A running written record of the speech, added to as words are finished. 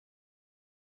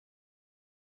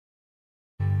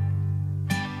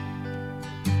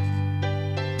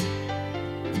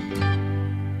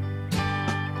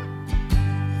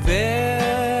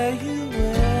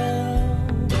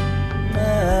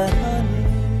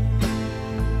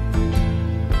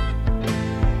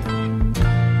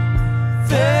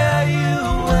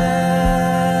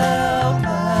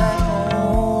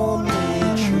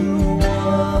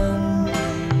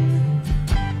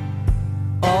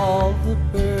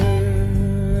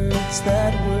birds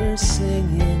that were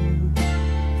singing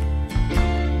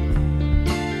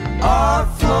are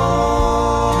flown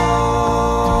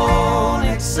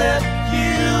except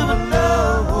you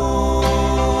alone.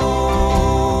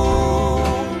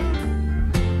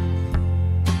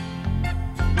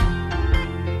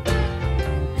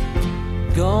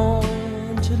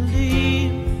 Gone to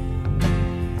leave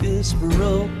this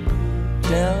broke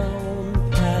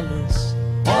down palace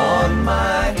on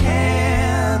my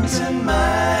hands and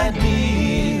my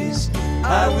knees.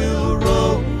 I will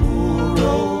roll,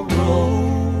 roll,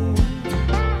 roll.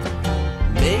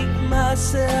 Make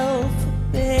myself a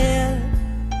bed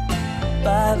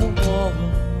by the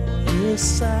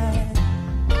waterside.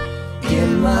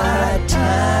 In my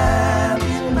time,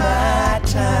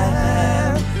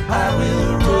 I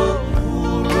will roll,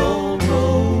 roll,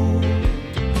 roll.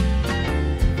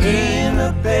 In a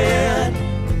bed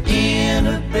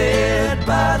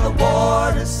by the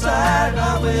waterside,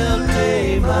 I will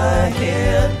lay my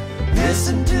head.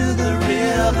 Listen to the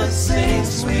river sing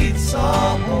sweet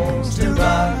songs to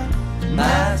rock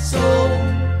my soul.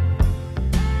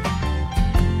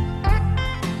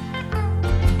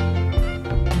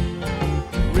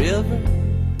 River,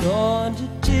 going to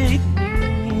take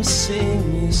me, sing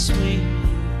me sweet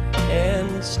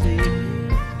and sleepy.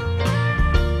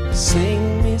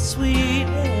 Sing me sweet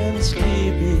and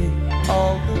sleepy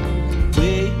all the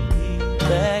way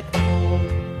back home.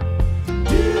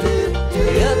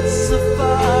 It's a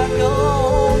far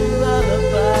gone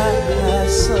lullaby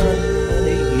sung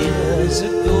many years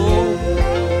ago.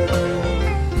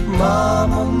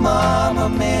 Mama, mama,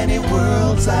 many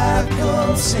worlds I've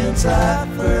come since I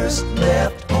first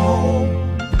left home.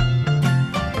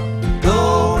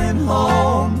 Going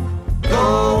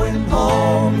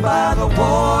home by the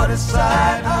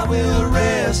waterside, I will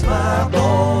rest my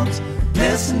bones.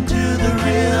 Listen to the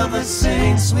river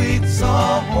sing sweet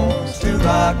songs to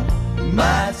rock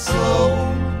my soul.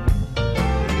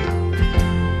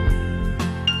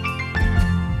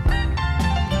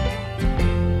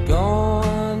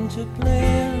 Gone to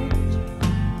plant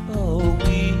a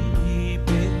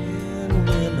weeping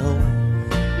willow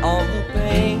on the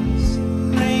banks,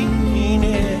 green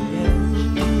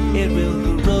edge. It will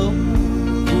grow,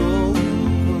 grow,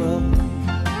 grow.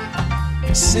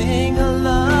 Sing a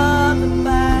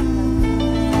lullaby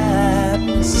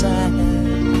beside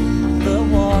the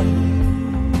water.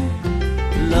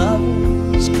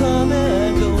 Lovers come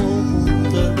and go,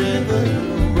 the river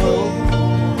roll,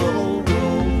 roll,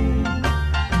 roll.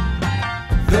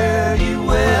 Fare you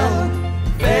well,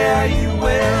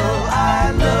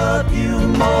 I love you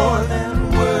more than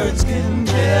words can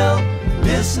tell.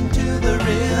 Listen to the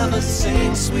river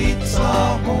sing sweet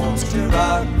songs to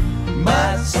rock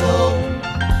my soul.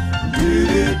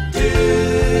 Do-do-do.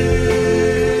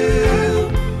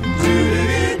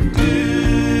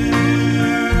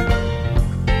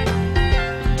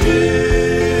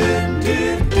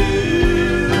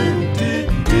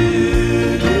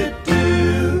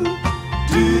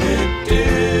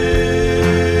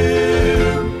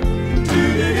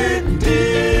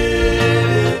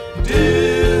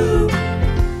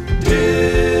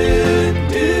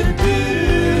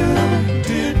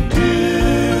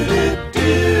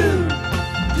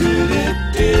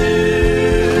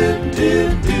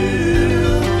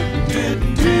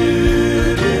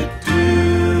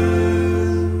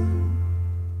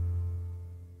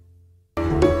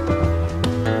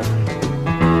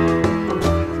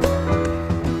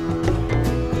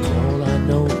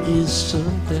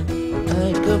 Something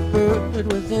like a bird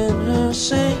within her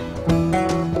sing.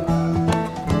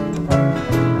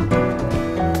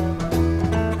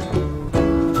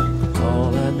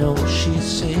 All I know, she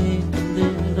sang a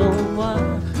little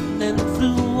while and then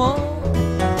flew on.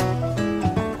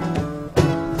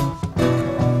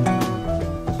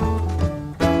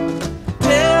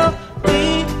 Tell me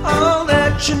all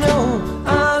that you know,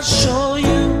 I'll show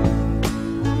you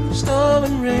storm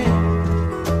and rain.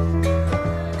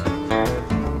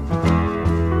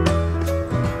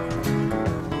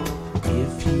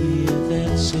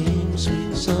 Same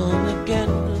sweet song again,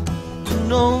 you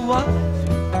know why?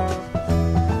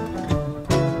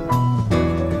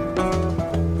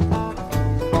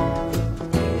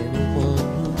 Anyone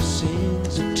who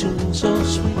sings a tune so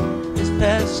sweet is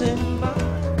passing by.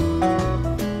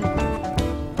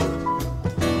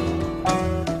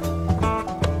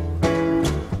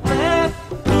 Laugh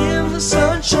in the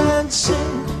sunshine,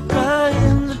 sing, cry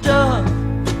in the dark,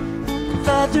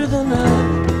 fly through the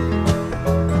night.